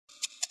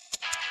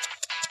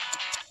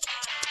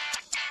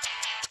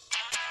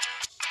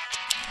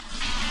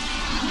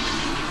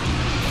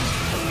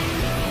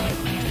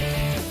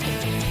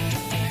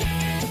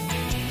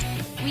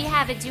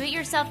have a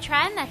do-it-yourself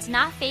trend that's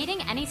not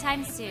fading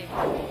anytime soon.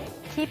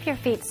 Keep your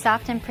feet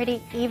soft and pretty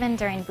even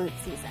during boot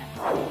season.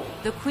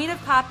 The Queen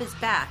of Pop is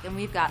back, and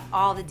we've got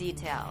all the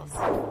details.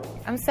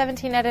 I'm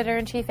 17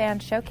 Editor-in-Chief Ann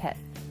Shokit.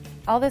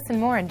 All this and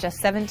more in just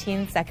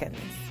 17 seconds.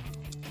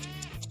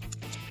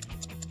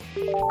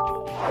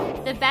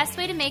 The best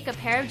way to make a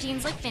pair of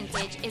jeans look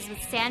vintage is with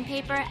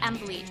sandpaper and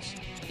bleach.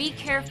 Be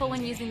careful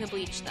when using the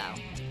bleach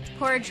though.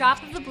 Pour a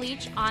drop of the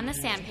bleach on the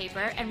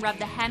sandpaper and rub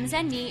the hems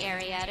and knee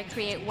area to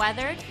create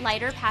weathered,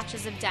 lighter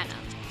patches of denim.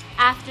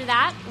 After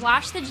that,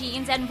 wash the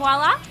jeans and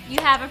voila, you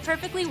have a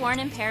perfectly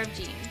worn-in pair of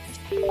jeans.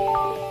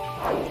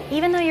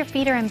 Even though your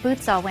feet are in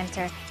boots all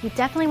winter, you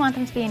definitely want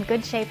them to be in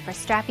good shape for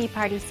strappy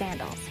party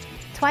sandals.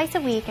 Twice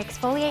a week,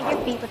 exfoliate your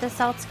feet with a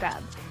salt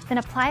scrub. Then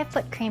apply a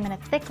foot cream in a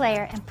thick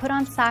layer and put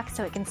on socks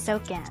so it can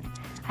soak in.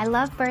 I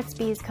love Burt's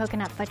Bees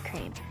Coconut Foot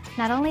Cream.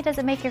 Not only does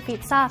it make your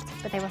feet soft,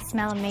 but they will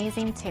smell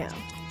amazing too.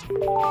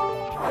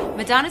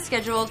 Madonna's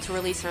scheduled to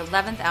release her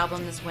 11th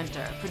album this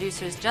winter.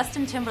 Producers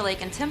Justin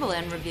Timberlake and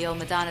Timbaland reveal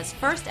Madonna's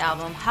first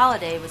album,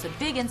 Holiday, was a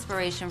big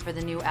inspiration for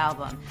the new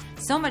album.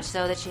 So much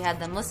so that she had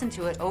them listen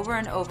to it over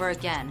and over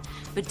again.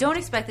 But don't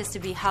expect this to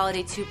be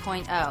Holiday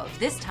 2.0.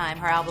 This time,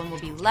 her album will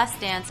be less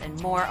dance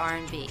and more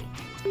R&B.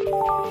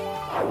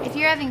 If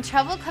you're having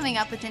trouble coming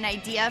up with an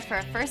idea for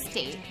a first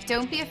date,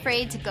 don't be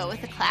afraid to go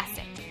with a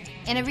classic.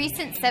 In a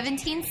recent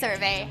 17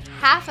 survey,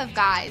 half of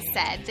guys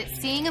said that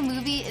seeing a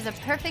movie is a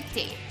perfect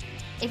date.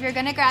 If you're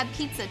gonna grab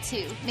pizza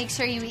too, make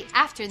sure you eat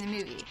after the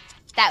movie.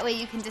 That way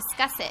you can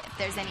discuss it if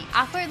there's any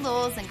awkward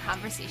lulls in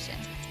conversation.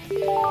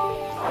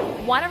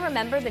 Want to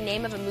remember the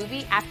name of a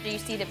movie after you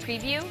see the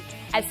preview?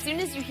 As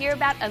soon as you hear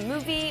about a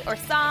movie or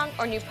song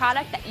or new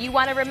product that you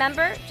want to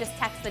remember, just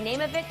text the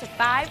name of it to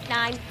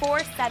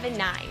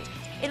 59479.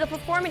 It'll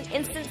perform an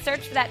instant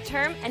search for that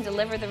term and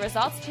deliver the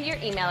results to your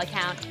email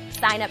account.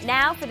 Sign up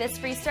now for this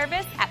free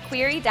service at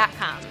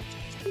Query.com.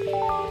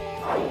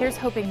 Here's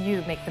hoping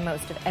you make the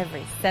most of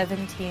every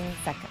 17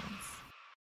 seconds.